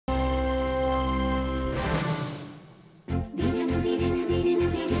Sir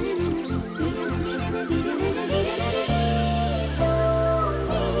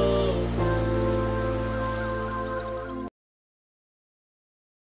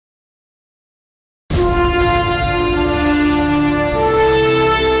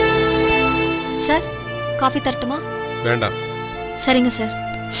coffee தரட்டுமா? வேண்டாம். சரிங்க சார்.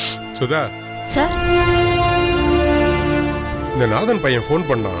 சுதா சார், இந்த நாதன் பையன் ஃபோன்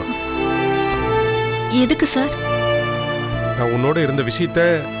பண்ணான். எதுக்கு சார்? நான் உன்னோட இருந்த விஷயத்த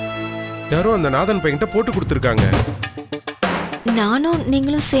யாரோ அந்த நாதன் பையன்கிட்ட போட்டு கொடுத்துருக்காங்க. நானும்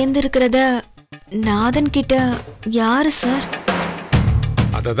நீங்களும் சேர்ந்து இருக்கிறத நாதன் கிட்ட யாரு சார்?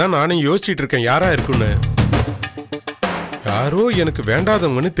 அதை தான் நானும் யோசிச்சுட்டு இருக்கேன், யாரா இருக்குன்னு. யாரோ எனக்கு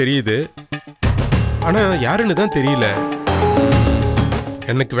வேண்டாதவங்கன்னு தெரியுது, ஆனா யாருன்னு தான் தெரியல.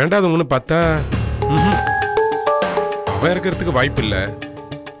 எனக்கு வேண்டாதவங்கன்னு பார்த்தா அவன் இருக்கிறதுக்கு வாய்ப்பு இல்லை.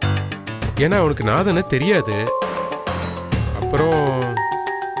 ஏன்னா அவனுக்கு நாதனை தெரியாது. அப்புறம்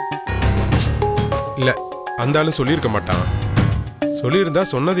இல்ல, அந்த ஆளும் சொல்லியிருக்க மாட்டான். சொல்லியிருந்தா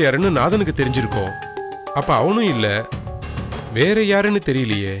சொன்னது யாருன்னு நாதனுக்கு தெரிஞ்சிருக்கோம். அப்ப அவனும் இல்ல, வேற யாருன்னு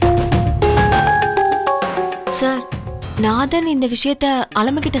தெரியலையே. சார், நாதன் இந்த விஷயத்த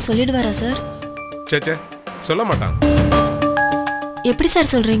அலமகிட்ட சொல்லிடுவாரா சார்? சேச்சே, சொல்ல மாட்டான். எப்படி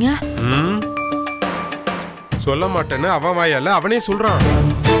சார் சொல்றீங்க? சொல்ல மாட்டேன்னு அவன் வாயால அவனே சொல்றான்.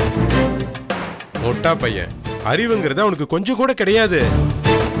 மொட்டா பையன், அறிவுங்கிறது அவனுக்கு கொஞ்சம் கூட கிடையாது.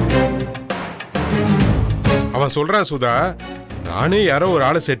 அவன் சொல்றான், சுதா, நானே யாரோ ஒரு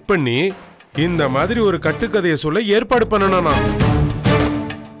ஆளை செட் பண்ணி இந்த மாதிரி ஒரு கட்டுக்கதையை சொல்ல ஏற்பாடு பண்ணனா.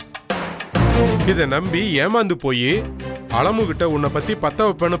 இத நம்பி ஏமாந்து போய் அலமுகிட்ட உன்னை பத்தி பத்த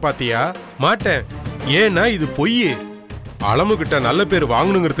வைப்பேன்னு பாத்தியா? மாட்டேன். ஏன்னா இது பொய். அலமுகிட்ட நல்ல பேர்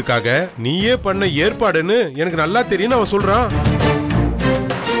வாங்கணுங்கிறதுக்காக நீயே பண்ண ஏற்பாடுன்னு எனக்கு நல்லா தெரியும் அவன் சொல்றான்.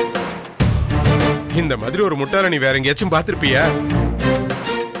 இந்த மாதிரி ஒரு முட்டாள நீ வேற எங்கேயாச்சும் பார்த்திருப்பியா?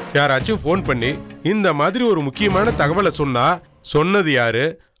 யாராச்சும் போன் பண்ணி இந்த மாதிரி ஒரு முக்கியமான தகவலை சொன்னா சொன்னது யாரு,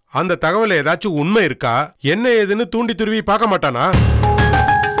 அந்த தகவலை ஏதாச்சும் உண்மை இருக்கா, என்ன ஏதுன்னு தூண்டி துருவி பார்க்க மாட்டானா?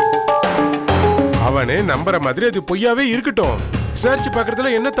 அவனே நம்புற மாதிரி அது பொய்யாவே இருக்கட்டும். விசாரிச்சு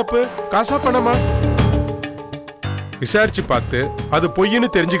பார்க்கறதுல என்ன தப்பு? காசா பணமா? விசாரிச்சு பார்த்து அது பொய்ன்னு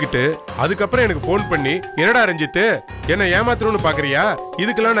தெரிஞ்சுக்கிட்டு அதுக்கப்புறம் எனக்கு போன் பண்ணி, என்னடா ரஞ்சித்து, என்ன ஏமாத்தணும்னு பாக்குறியா,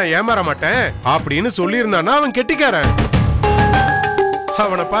 இதுக்கெல்லாம் நான் ஏமாற மாட்டேன் அப்படின்னு சொல்லியிருந்தானா அவன் கெட்டிக்காரன்.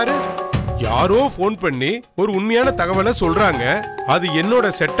 அவனை பாரு, யாரோ போன் பண்ணி ஒரு உண்மையான தகவலை சொல்றாங்க, அது என்னோட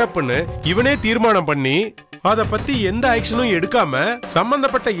செட்டப்னு இவனே தீர்மானம் பண்ணி அத பத்தி எந்த ஆக்ஷனும் எடுக்காம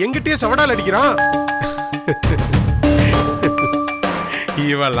சம்பந்தப்பட்ட எங்கிட்டே சவடால் அடிக்கிறான்.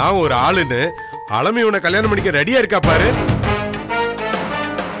 இவெல்லாம் ஒரு ஆளுன்னு அலமி இவனை கல்யாணம் பண்ணிக்க ரெடியா இருக்கா பாரு.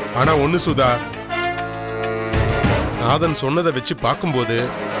 ஆனா ஒண்ணு சுதா, நாதன் சொன்னதை வச்சு பார்க்கும்போது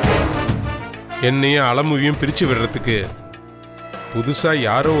என்னையும் அலமுவையும் பிரிச்சு விடுறதுக்கு புதுசா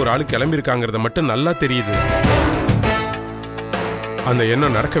யாரோ ஒரு ஆளு கிளம்பி இருக்காங்கிறத மட்டும் நல்லா தெரியுது. அந்த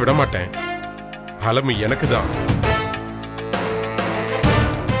எண்ணம் நடக்க விட மாட்டேன். அலமு எனக்கு தான்.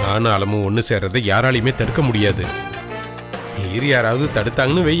 நானும் அலமு ஒண்ணு சேர்றதை யாராலையுமே தடுக்க முடியாது. மீறி யாராவது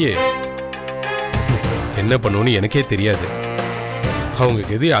தடுத்தாங்கன்னு வெய்யே, என்ன பண்ணுவோன்னு எனக்கே தெரியாது. அவங்க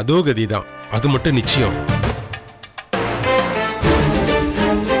கதி அதோ கதி தான், அது மட்டும் நிச்சயம்.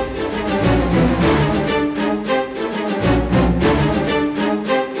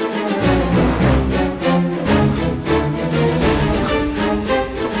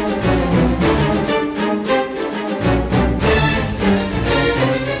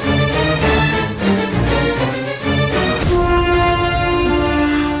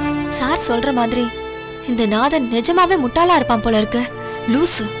 சொல்ற மாதிரி இந்த நாதன் நிஜமாவே முட்டாளா இருப்பான் போல இருக்கு.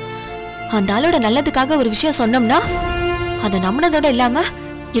 லூசு. அந்த ஆளோட நல்லதுக்காக ஒரு விஷயம் சொன்னோம்னா அதை நம்பினதோட இல்லாம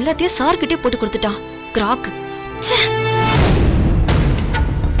எல்லாத்தையும் சார்கிட்டே போட்டு கொடுத்துட்டான். கிராக்.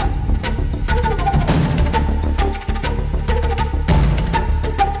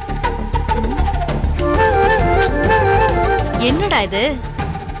 என்னடா இது?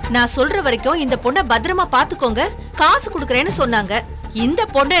 நான் சொல்ற வரைக்கும் இந்த பொண்ணை பத்திரமா பாத்துக்கோங்க, காசு குடுக்கறேன்னு சொன்னாங்க. இந்த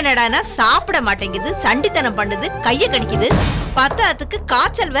பொண்ணு என்னடானா சாப்பிட மாட்டேங்குது, சண்டித்தனம் பண்ணுது, கைய கடிக்குது, பத்தாத்துக்கு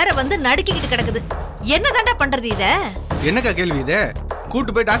காய்ச்சல் வேற வந்து நடுக்கிட்டு கிடக்குது. என்னதாண்டா பண்றது இத? என்னக்கா கேள்வி இது?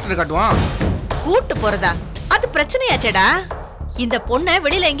 கூட்டு போய் டாக்டர் காட்டுவான். கூட்டு போறதா? அது பிரச்சனையாச்சேடா. இந்த பொண்ணை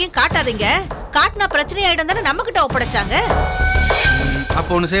வெளியில எங்கேயும் காட்டாதீங்க, காட்டினா பிரச்சனை ஆயிடும் தானே நம்ம கிட்ட ஒப்படைச்சாங்க.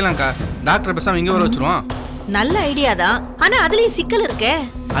 அப்போ ஒண்ணு செய்யலாம்க்கா, டாக்டர் பேசாம இங்க வர வச்சிருவோம். நல்ல ஐடியா தான், ஆனா அதுலயும் சிக்கல் இருக்கே.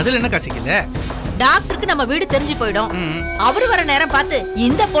 அதுல என்னக்கா சிக்கல? டாக்டருக்கு நம்ம வீடு தெரிஞ்சு போயிடும். அவரு வர நேரம் பார்த்து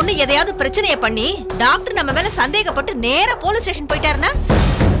இந்த பொண்ணு எதையாவது பிரச்சனையை பண்ணி டாக்டர் நம்ம மேல சந்தேகப்பட்டு நேரா போலீஸ் ஸ்டேஷன் போயிட்டாருன்னா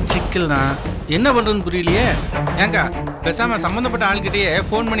சிக்கல் தான். என்ன பண்றதுன்னு புரியலையே. ஏங்கா பேசாம சம்பந்தப்பட்ட ஆள்கிட்டயே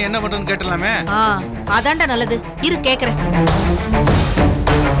போன் பண்ணி என்ன பண்றதுன்னு கேட்டலாமே. அதான்டா நல்லது. இரு கேக்குறேன்.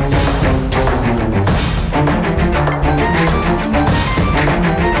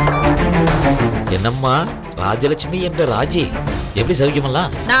 என்னம்மா ராஜலட்சுமி என்ற ராஜி, எப்படி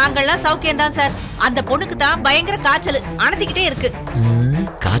சௌக்கியமெல்லாம்? நாங்கெல்லாம் சௌக்கியம் தான் சார். அந்த பொண்ணுக்கு தான் பயங்கர காய்ச்சல் அணத்திக்கிட்டே இருக்கு.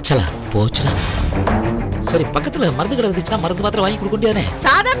 காய்ச்சலா போச்சுடா. சரி, பக்கத்துல மருந்து கடை இருந்துச்சுன்னா மருந்து மாத்திரை வாங்கி கொடுக்கண்டியானே?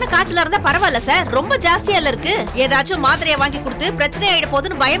 சாதாரண காய்ச்சலா இருந்தா பரவாயில்ல சார், ரொம்ப ஜாஸ்தியா இருக்கு. ஏதாச்சும் மாத்திரையை வாங்கி கொடுத்து பிரச்சனை ஆயிட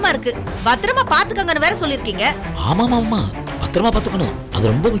போகுதுன்னு பயமா இருக்கு. பத்திரமா பாத்துக்கங்கன்னு வேற சொல்லிருக்கீங்க. ஆமாமா, பத்திரமா பாத்துக்கணும், அது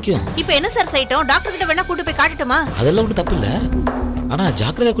ரொம்ப முக்கியம். இப்ப என்ன சார் செய்யட்டும்? டாக்டர் கிட்ட வேணா கூட்டி போய் காட்டட்டுமா? அதெல்லாம் ஒண்ணும் தப்பு இல்ல, ஆனா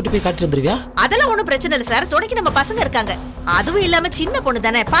ஜாக்கிரதையா கூட்டி போய் காட்டிட்டு வந்துருவியா? அதெல்லாம் ஒண்ணும் பிரச்சனை இல்ல சார், துணைக்கு நம்ம பசங்க இருக்காங்க. அதுவும் இல்லாம சின்ன பொண்ணு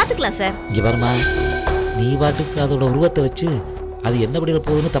தானே, பாத்துக்கலாம் சார். இங்க வரமா, நீ பாட்டுக்கு அதோட உருவத்தை வச்சு அது என்ன படிக்கிற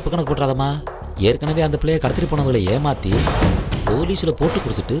போகுதுன்னு தப்பு கணக்கு போட்டுறாதமா. ஏற்கனவே அந்த பிள்ளைய கடத்திட்டு போனவங்களை ஏமாத்தி போலீஸ்ல போட்டு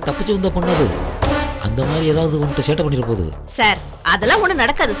கொடுத்துட்டு தப்பிச்சு வந்த பொண்ணு. அந்த மாதிரி ஏதாவது உன்கிட்ட சேட்டை பண்ணிட போகுது சார். அதெல்லாம் ஒண்ணு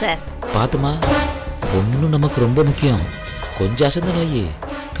நடக்காது சார். பாத்துமா, பொண்ணு நமக்கு ரொம்ப முக்கியம். கொஞ்சம் அசந்த நோய்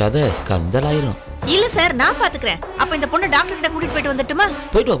கதை கந்தலாயிரும். இல்ல சார், நான் பாத்துக்கிறேன். அப்ப இந்த பொண்ணு டாக்டர் கிட்ட கூட்டிட்டு போயிட்டு வந்துட்டுமா?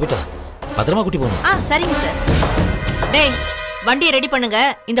 போயிட்டு வா, பத்திரமா கூட்டி போகணும். சரிங்க சார். டேய், வண்டியை ரெடி பண்ணுங்க,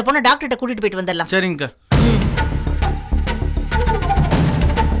 இந்த பொண்ணு டாக்டர் கிட்ட கூட்டிட்டு போயிட்டு வந்துடலாம். சரிங்க.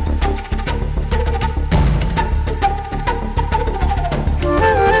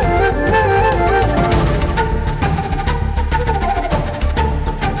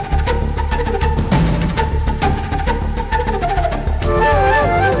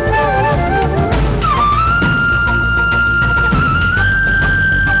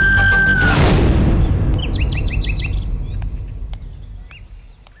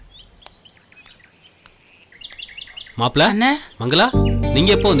 மாப்ள, மங்களா, நீங்க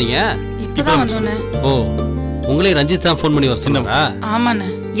எப்போ வந்தீங்க? இப்பதான் வந்தோனே. ஓ, உங்களே ரஞ்சித் தான் ஃபோன் பண்ணி வர சொன்னாரா? ஆமாண்ணே.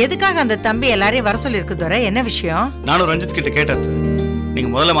 எதுக்காக அந்த தம்பி எல்லாரையும் வர சொல்லி இருக்கு துரை? என்ன விஷயம்? நானும் ரஞ்சித் கிட்ட கேட்டது. நீங்க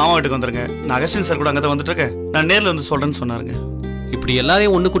முதல்ல மாமா வீட்டுக்கு வந்துருங்க, நான் அகஸ்டின் சார் கூட அங்கதான் வந்துட்டு இருக்கேன், நான் நேர்ல வந்து சொல்றேன்னு சொன்னாருங்க. இப்படி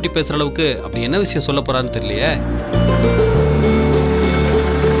எல்லாரையும் ஒண்ணு கூட்டி பேசுற அளவுக்கு அப்படி என்ன விஷயம் சொல்ல போறான்னு தெரியலையே.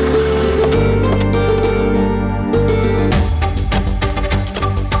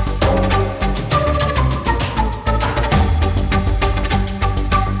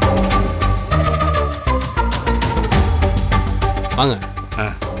 வாங்க.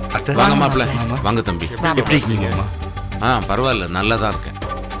 வாங்க மாப்பிள்ள, வாங்க தம்பி. எப்படி இருக்கீங்க? பரவாயில்ல, நல்லதா இருக்கேன்.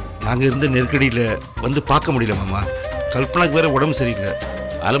 நாங்க இருந்த நெருக்கடியில வந்து பார்க்க முடியல மாமா. கல்பனாக்கு வேற உடம்பு சரியில்லை.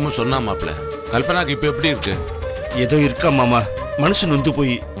 அலமும் சொன்னா மாப்பிள்ள, கல்பனாக்கு இப்ப எப்படி இருக்கு? ஏதோ இருக்கா மாமா, மனுஷன் வந்து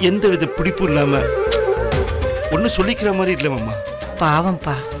போய் எந்த வித பிடிப்பும் இல்லாம ஒன்னும் சொல்லிக்கிற மாதிரி இல்ல மாமா.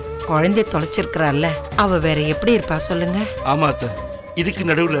 பாவம்பா, குழந்தை தொலைச்சிருக்கிறாள்ல, அவ வேற எப்படி இருப்பா சொல்லுங்க. ஆமா அத்தை, இதுக்கு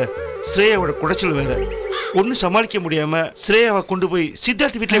நடுவுல ஸ்ரேயாவோட குடைச்சல் வேற. ஒன்னும் சமாளிக்க முடியாம ஸ்ரேயாவை கொண்டு போய்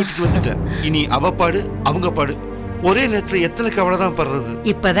சித்தார்த்த வீட்டுல விட்டுட்டு வந்துட்டேன். இனி அவ பாடு அவங்க பாடு, ஒரே நேரத்துல எத்தனை கவலை தான் படுறது.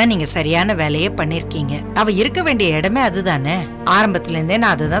 இப்பதான் நீங்க சரியான வேலையே பண்ணிருக்கீங்க. அவ இருக்க வேண்டிய இடமே அதுதானே. ஆரம்பத்துல இருந்தே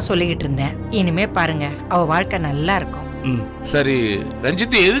நான் அதுதான் சொல்லிக்கிட்டு இருந்தேன். இனிமே பாருங்க, அவ வாழ்க்கை நல்லா இருக்கும். சரி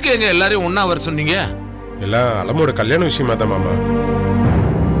ரஞ்சித், எதுக்கு எங்க எல்லாரையும் ஒன்னா வர சொன்னீங்க? எல்லாம் அலமோட கல்யாண விஷயமா தான் மாமா.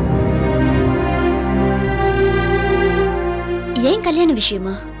 ஏன் கல்யாண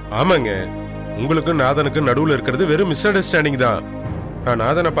விஷயமா? ஆமாங்க, உங்களுக்கு நாதனுக்கு நடுவுல இருக்கிறது வெறும் மிஸ் அண்டர்ஸ்டாண்டிங் தான். நான்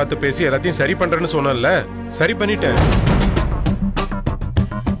நாதனை பார்த்து பேசி எல்லாத்தையும் சரி பண்றேன்னு சொன்னேன்ல, சரி பண்ணிட்டேன்.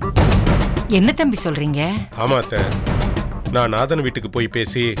 என்ன தம்பி சொல்றீங்க? ஆமா அத்தை, நான் நாதன் வீட்டுக்கு போய்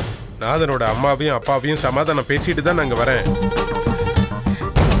பேசி நாதனோட அம்மாவையும் அப்பாவையும் சமாதானம் பேசிட்டு தான் நாங்க வரேன்.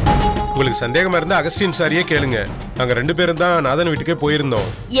 உங்களுக்கு சந்தேகமா இருந்தா அகஸ்டின் சாரியே கேளுங்க. நாங்க 2 பேரும் தான் நாதன் வீட்டுக்கே போயிருந்தோம்.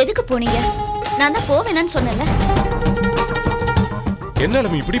 எதுக்கு போனீங்க? நான் தான் போவேன்னு சொன்னேன்ல. என்ன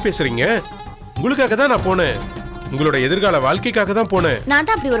இப்படி பேசுறீங்க? உங்களுக்காக தான் நான் போனேன், உங்களோட எதிர்கால வாழ்க்கைக்காக தான் போனேன். நான்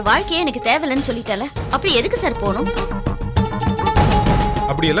தான் அப்படி ஒரு வாழ்க்கையே எனக்கு தேவையில்லைன்னு சொல்லிட்டேன்ல, அப்படி எதுக்கு சார் போகணும்?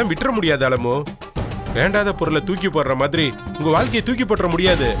 அப்படி எல்லாம் விட்டுற முடியாது அலமோ. வேண்டாத பொருளை தூக்கி போடுற மாதிரி உங்க வாழ்க்கையை தூக்கி போட்டுற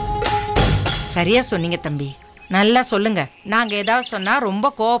முடியாது. சரியா சொன்னீங்க தம்பி, நல்லா சொல்லுங்க. நாங்க ஏதாவது சொன்னா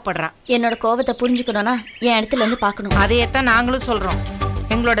ரொம்ப கோவப்படுறான். என்னோட கோவத்தை புரிஞ்சுக்கணும்னா என் இடத்துல இருந்து பார்க்கணும். அதையத்தான் நாங்களும் சொல்றோம்.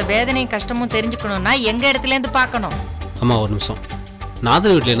 எங்களோட வேதனையும் கஷ்டமும் தெரிஞ்சுக்கணும்னா எங்க இடத்துல இருந்து பார்க்கணும். அம்மா ஒரு நிமிஷம்,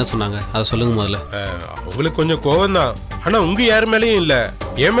 நாதன் வீட்டுல என்ன சொன்னாங்க அதை சொல்லுங்க முதல்ல. அவங்களுக்கு கொஞ்சம் கோவம் தான், ஆனா உங்க யார் மேலயும் இல்ல,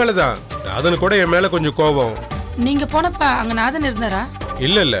 என் மேலதான். நாதனு கூட என் மேல கொஞ்சம் கோவம். நீங்க போனப்ப அங்க நாதன் இருந்தாரா?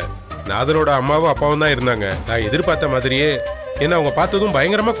 இல்ல, நாதனோட அம்மாவும் அப்பாவும் தான் இருந்தாங்க. நான் எதிர்பார்த்த மாதிரியே என்ன அவங்க பார்த்ததும்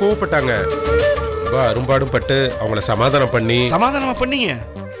பயங்கரமா கோவப்பட்டாங்க. ரொம்ப அரும்பாடும் பட்டு அவங்கள சமாதானம் பண்ணி. சமாதானமா பண்ணீங்க?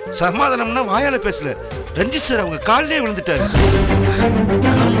 சமாதானம்னா வாயால பேசல, ரஞ்சித் சார் அவங்க காலிலே விழுந்துட்டாரு.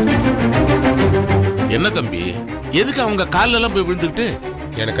 என்ன தம்பி, எதுக்கு அவங்க கால்ல எல்லாம் போய் விழுந்துட்டு?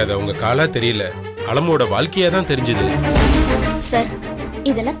 எனக்கு அது அவங்க காலா தெரியல, அலமோட வாழ்க்கையா தான் தெரிஞ்சது. சார்,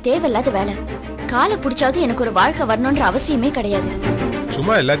 இதெல்லாம் தேவையில்லாத வேலை. காலை பிடிச்சாவது எனக்கு ஒரு வாழ்க்கை வரணும்ன்ற அவசியமே கிடையாது.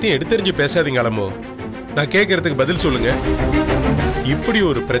 சும்மா எல்லாத்தையும் எடுத்தெறிஞ்சு பேசாதீங்க அலமோ. நான் கேட்கறதுக்கு பதில் சொல்லுங்க. இப்படி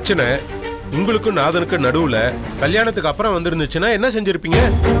ஒரு பிரச்சனை உங்களுக்கும் நாதனுக்கும் நடுவுல கல்யாணத்துக்கு அப்புறம் வந்திருந்துச்சுன்னா என்ன செஞ்சிருப்பீங்க?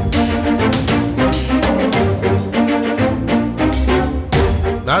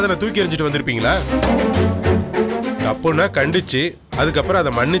 நாதனை தூக்கி எறிஞ்சிட்டு வந்திருப்பீங்களா? தப்புன்னா கண்டிச்சு அதுக்கப்புறம்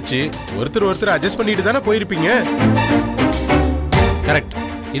அதை மன்னிச்சு ஒருத்தர் அட்ஜஸ்ட் பண்ணிட்டு தானே போயிருப்பீங்க. கரெக்ட்.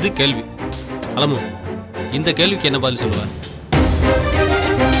 இது கேள்வி. அலமு, இந்த கேள்விக்கு என்ன பதில் சொல்லுவ?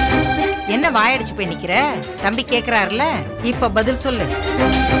 என்ன வாயடிச்சு போய் நிக்கிற? தம்பி கேக்குறாருல, இப்ப பதில் சொல்லு.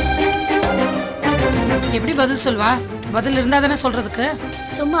 எப்படி பதில் சொல்வா? பதில் இருந்தா தானே சொல்றதுக்கு.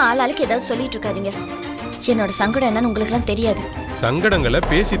 சும்மா ஆளாளுக்கு ஏதாவது சொல்லிட்டு இருக்காதீங்க. என்னோட சங்கடம் என்னன்னு உங்களுக்கு எல்லாம் தெரியாது. சங்கடங்களை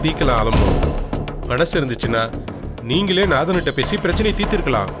பேசி தீக்கலாம் ஆலமோ. மனசு இருந்துச்சுன்னா நீங்களே நாதனிட்ட பேசி பிரச்சனையை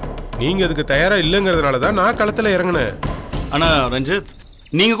தீர்த்திருக்கலாம். நீங்க அதுக்கு தயாரா இல்லைங்கிறதுனாலதான் நான் களத்துல இறங்கினேன். ஆனா ரஞ்சித்,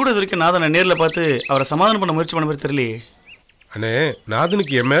 நீங்க கூட இது வரைக்கும் நாதனை நேர்ல பார்த்து அவரை சமாதானம் பண்ண முயற்சி பண்ண மாதிரி தெரியலையே. அண்ணே,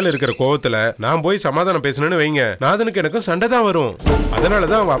 நாதனுக்கு என் மேல இருக்கிற கோவத்துல நான் போய் சமாதானம் பேசினேன்னு வைங்க, நாதனுக்கு எனக்கும் சண்டை தான் வரும்.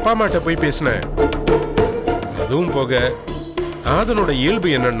 அதனாலதான் அவங்க அப்பா அம்மாட்ட போய் பேசினேன். அதுவும் போக நாதனோட இயல்பு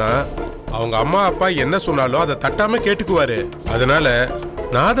என்னன்னா அவங்க அம்மா அப்பா என்ன சொன்னாலும் அதை தட்டாம கேட்டுக்குவாரு. அதனால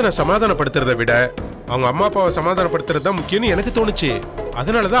நாதனை சமாதானப்படுத்துறதை விட அவங்க அம்மா அப்பாவை சமாதானப்படுத்துறது தான் முக்கியம்னு எனக்கு தோணுச்சு.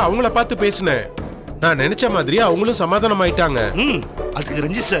 அதனாலதான் அவங்கள பார்த்து பேசினேன். நான் நினைச்ச மாதிரி அவங்களும் சமாதானம் ஆயிட்டாங்க. அதுக்கு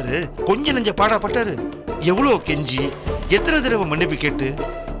ரஞ்சித் சார் கொஞ்சம் நெஞ்ச பாடாப்பட்டாரு. எவ்வளவு கெஞ்சி எத்தனை தடவை மன்னிப்பு கேட்டு.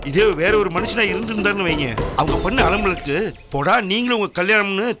 இதே வேற ஒரு மனுஷனா இருந்திருந்தாருன்னு வைங்க, அவங்க பண்ண அலம்பலுக்கு போடா நீங்களும் உங்க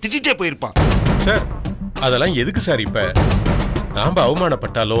கல்யாணம்னு திட்டிட்டே போயிருப்பான். சார் அதெல்லாம் எதுக்கு சார்? இப்ப நாம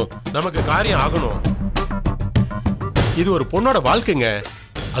அவமானப்பட்டாலும் நமக்கு காரியம் ஆகணும். இது ஒரு பொண்ணோட வாழ்க்கைங்க.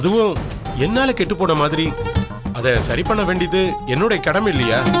 அதுவும் என்னால கெட்டு போன மாதிரி அதை சரி பண்ண வேண்டியது என்னோட கடமை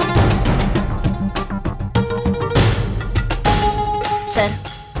இல்லையா? சார்,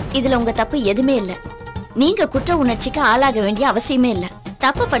 இதுல உங்க தப்பு எதுவுமே இல்ல. நீங்க குற்ற உணர்ச்சிக்கு ஆளாக வேண்டிய அவசியமே இல்ல.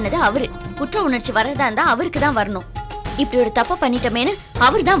 தப்பு பண்ணது அவரு. குற்ற உணர்ச்சி வரதா இருந்தா அவருக்கு தான் வரணும். இப்படி ஒரு தப்பு பண்ணிட்டமேனு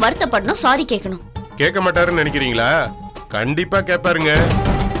அவரு தான் வருத்தப்படணும், சாரி கேட்கணும். கேட்க மாட்டாருன்னு நினைக்கிறீங்களா? கண்டிப்பா கேட்பாருங்க.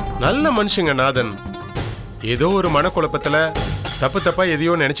 நல்ல மனுஷங்க நாதன். ஏதோ ஒரு மனக்குழப்பத்துல தப்பா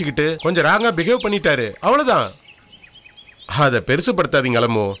எதையோ நினைச்சுக்கிட்டு கொஞ்சம் ராங்கா பிஹேவ் பண்ணிட்டாரு, அவ்வளவுதான். அதை பெருசுப்படுத்தாதீங்க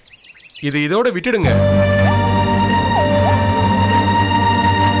அலமோ. இது இதோட விட்டுடுங்க.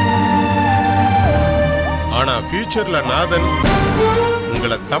 ஆனா ஃபியூச்சர்ல நாதன்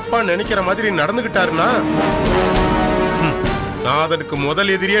உங்களை தப்பா நினைக்கிற மாதிரி நடந்துகிட்டாருன்னா நாதனுக்கு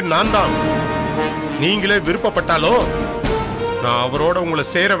முதல் எதிரியே நான் தான். நீங்களே விருப்பப்பட்டாலோ நான் அவரோட உங்களை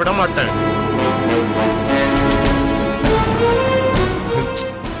சேர விட மாட்டேன்.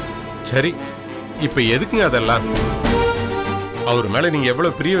 சரி, இப்ப எதுக்குங்க அதெல்லாம்? அவர் மேல நீங்க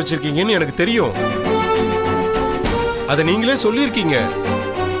எவ்வளவு பிரிய வச்சிருக்கீங்கன்னு எனக்கு தெரியும். அதை நீங்களே சொல்லியிருக்கீங்க.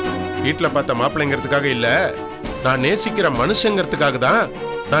 வீட்டுல பார்த்த மாப்பிள்ளைங்கிறதுக்காக இல்ல, நான் நேசிக்கிற மனுஷங்கிறதுக்காக தான்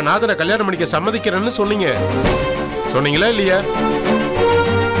நான் நாதனை கல்யாணம் பண்ணிக்க சம்மதிக்கிறேன்னு சொன்னீங்க. சொன்னீங்களா இல்லையா?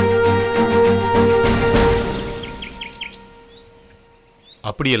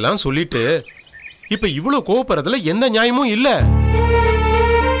 அப்படியெல்லாம் சொல்லிட்டு இப்ப இவ்வளவு கோவப்படுறதுல எந்த நியாயமும் இல்ல.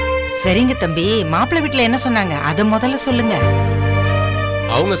 சரிங்க தம்பி, மாப்பிள்ளை வீட்டுல என்ன சொன்னாங்க அத முதல்ல சொல்லுங்க.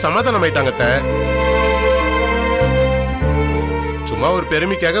 அவங்க சமாதானம் ஆயிட்டாங்க. சும்மா ஒரு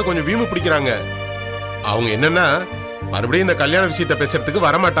பெருமைக்காக கொஞ்சம் வீம்பு பிடிக்கிறாங்க. அவங்க என்னன்னா மறுபடியும் இந்த கல்யாண விஷயத்தை பேசுறதுக்கு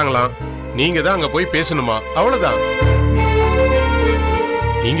வரமாட்டாங்களாம். நீங்க தான் அங்க போய் பேசணுமா, அவ்வளவுதான்.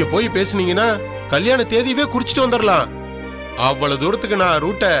 நீங்க போய் பேசுனீங்கன்னா கல்யாண தேதியவே குறிச்சிட்டு வந்துடலாம். அவ்வளவு தூரத்துக்கு நான்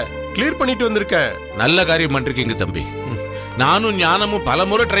ரூட்டை கிளியர் பண்ணிட்டு வந்திருக்கேன். நல்ல காரியம் பண்ணிருக்கீங்க தம்பி. நானும் ஞானமும் பல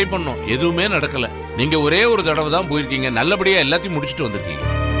முறை ட்ரை பண்ணோம், எதுவுமே நடக்கல. நீங்க ஒரே ஒரு தடவை தான் போயிருக்கீங்க, நல்லபடியா எல்லாத்தையும் முடிச்சுட்டு வந்திருக்கீங்க.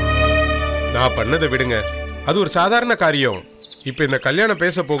 நான் பண்ணதை விடுங்க, அது ஒரு சாதாரண காரியம். இப்ப இந்த கல்யாணம்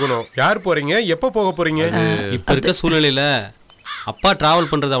பேச போகணும். யார் போறீங்க, எப்ப போக போறீங்க? இப்ப இருக்க சூழ்நிலையில அப்பா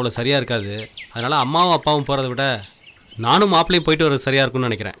டிராவல் பண்றது அவ்வளவு சரியா இருக்காது. அதனால அம்மாவும் அப்பாவும் போறதை விட நானும் மாப்பிள்ளையும் போயிட்டு வர்றது சரியா இருக்கும்னு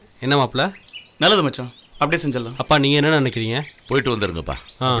நினைக்கிறேன். என்ன மாப்பிள்ள? நல்லது மச்சான், அப்படியே செஞ்சிடலாம். அப்பா நீங்க என்ன நினைக்கிறீங்க? போயிட்டு வந்துருங்கப்பா.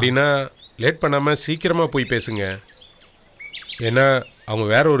 அப்படின்னா லேட் பண்ணாம சீக்கிரமா போய் பேசுங்க. ஏன்னா அவங்க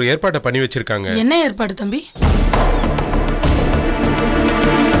வேற ஒரு ஏற்பாட்டை பண்ணி வச்சிருக்காங்க. என்ன ஏற்பாடு தம்பி?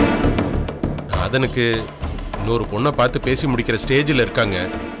 நாதனுக்கு இன்னொரு பொண்ணை பார்த்து பேசி முடிக்கிற ஸ்டேஜில் இருக்காங்க.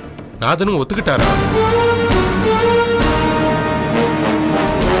 நாதனும் ஒத்துக்கிட்டாரா?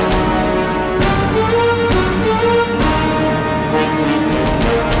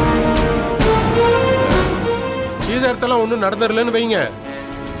 சீதார்த்தெல்லாம் ஒன்றும் நடந்துடலன்னு வைங்க.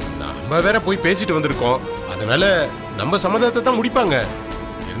 நம்ம வேற போய் பேசிட்டு வந்திருக்கோம். அதனால நம்ம சம்மதத்தை தான் முடிப்பாங்க.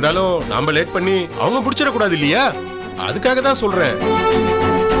 இருந்தாலும் நாம லேட் பண்ணி அவங்க முடிச்சிடக்கூடாது இல்லையா? அதுக்காக தான் சொல்றேன்.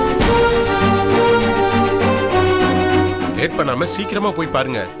 லேட் பண்ணாம சீக்கிரமா போய்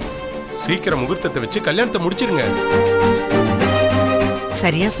பாருங்க. சீக்கிரம் முகூர்த்தத்தை வச்சு கல்யாணத்தை முடிச்சிருங்க.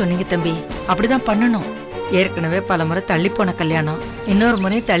 சரியா சொன்னீங்க தம்பி, அப்படிதான் பண்ணணும். ஏற்கனவே பல முறை தள்ளி போன கல்யாணம், இன்னொரு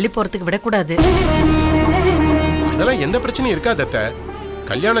முறை தள்ளி போறதுக்கு விடக்கூடாது. அதெல்லாம் எந்த பிரச்சனையும் இருக்காது அத்தை.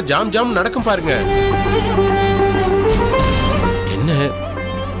 கல்யாணம் ஜாம் ஜாம் நடக்கும் பாருங்க. என்ன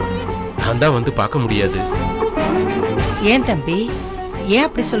நான் தான் வந்து பார்க்க முடியாது. ஏன் தம்பி, ஏன்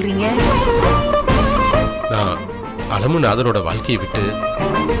அப்படி சொல்றீங்க? நான் அலமுநாதனோட வாழ்க்கையை விட்டு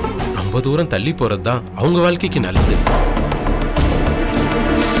ரொம்ப தூரம் தள்ளி போறது தான் அவங்க வாழ்க்கைக்கு நல்லது.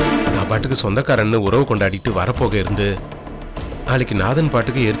 நான் பாட்டுக்கு சொந்தக்காரன்னு உறவு கொண்டாடிட்டு வரப்போக இருந்து நாளைக்கு நாதன்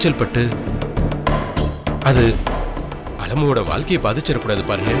பாட்டுக்கு எரிச்சல் பட்டு அது அலமுவோட வாழ்க்கையை பாதிச்சிடக்கூடாது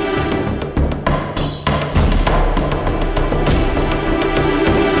பாருங்க.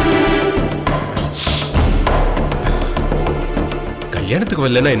 கல்யாணத்துக்கு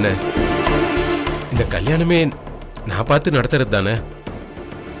வரலன்னா என்ன, இந்த கல்யாணமே நான் பார்த்து நடத்துறது தானே.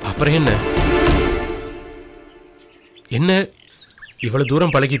 அப்புறம் என்ன என்ன இவ்வளவு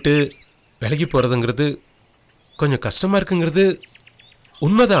தூரம் பழகிட்டு விலகி போறதுங்கிறது கொஞ்சம் கஷ்டமா இருக்குங்கிறது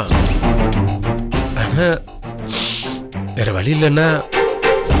உண்மைதான். ஆனா வேற வழி இல்லைன்னா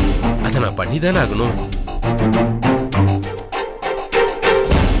அதை நான் பண்ணிதானே ஆகணும்.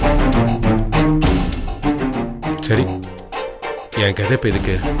 சரி, என் கதை இப்ப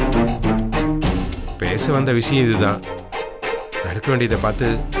இதுக்கு பேச வந்த விஷயம் இதுதான். நடக்க வேண்டியதை பார்த்து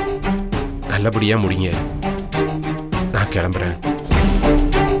நல்லபடியா முடிங்க. நான் கிளம்புறேன்.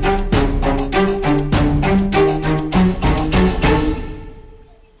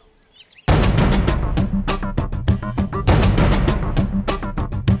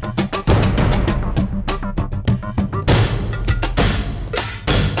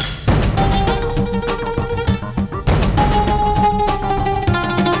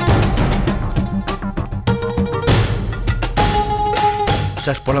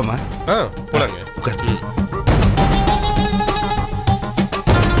 சார் போலாமா? போலாங்க.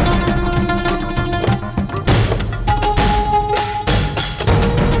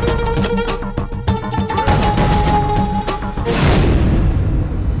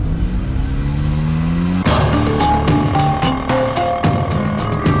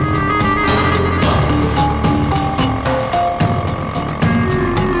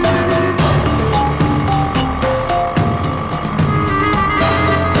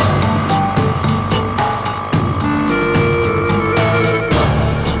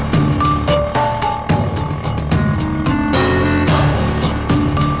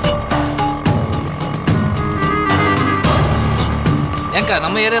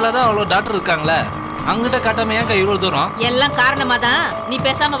 நம்ம ஏரியால தான் அவ்வளோ டாக்டர் இருக்காங்களே, அங்கிட்ட காட்டாம ஏன் இவ்வளவு தூரம்? எல்லாம் காரணமா தான். நீ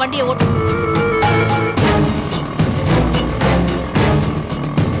பேசாம வண்டியை ஓட்டு.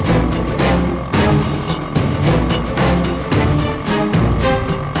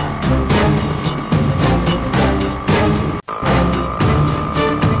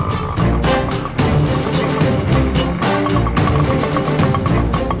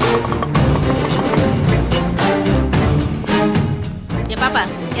 பாப்பா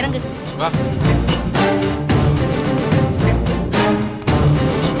இறங்கு. வா.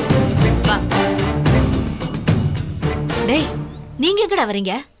 வா. டேய், நீங்க எங்கடா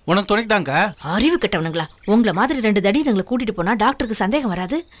வரீங்க? உனக்கு துணைக்குதாங்க. அறிவு கெட்டவனுங்களா, உங்களை மாதிரி 2 தடி எங்களை கூட்டிட்டு போனா டாக்டருக்கு சந்தேகம்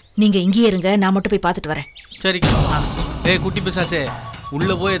வராது. நீங்க இங்கேயே இருங்க, நான் மட்டும் போய் பார்த்துட்டு வரேன். சரிக்கா. ஏய் குட்டி பிசாசே,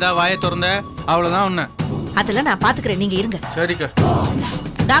 உள்ள போய் ஏதாவது வாயை திறந்த அவ்வளவுதான் ஒண்ணு. அதெல்லாம் நான் பாத்துக்கிறேன், நீங்க இருங்க. சரிக்கா.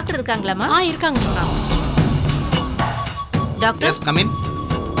 டாக்டர் இருக்காங்களாமா? இருக்காங்க. டாக்டர். Yes come in.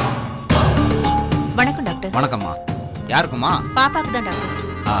 வணக்கம் டாக்டர். வணக்கம்மா. யாருக்குமா? பாப்பாக்கு தான் டாக்டர்.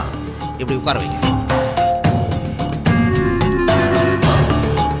 இப்படி உட்கார வைங்க.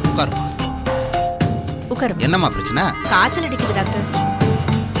 உட்காருமா. உட்காரு. என்னம்மா பிரச்சனை? காய்ச்சல் அடிக்குது டாக்டர்.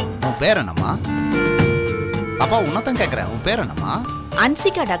 உன் பேர் என்னம்மா? பாப்பா உன்னதான் கேட்கிறேன், உன் பேர் என்னம்மா?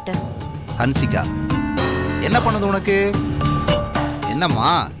 அன்சிகா டாக்டர். ஹன்சிகா. என்ன பண்ணுது உனக்கு?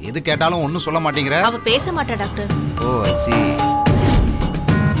 என்னம்மா எது கேட்டாலும் ஒன்னும் சொல்ல மாட்டேங்கிற? அவ பேச மாட்டா டாக்டர். ஓ ஐ see.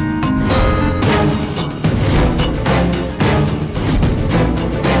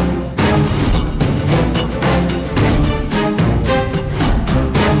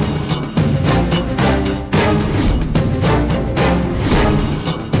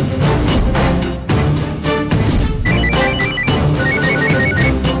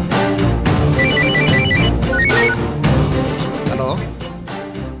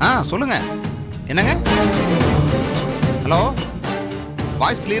 சொல்லுங்க. என்னங்க? ஹலோ,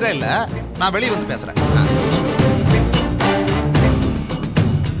 வாய்ஸ் கிளியரா இல்ல, நான் வெளியே வந்து பேசுறேன்.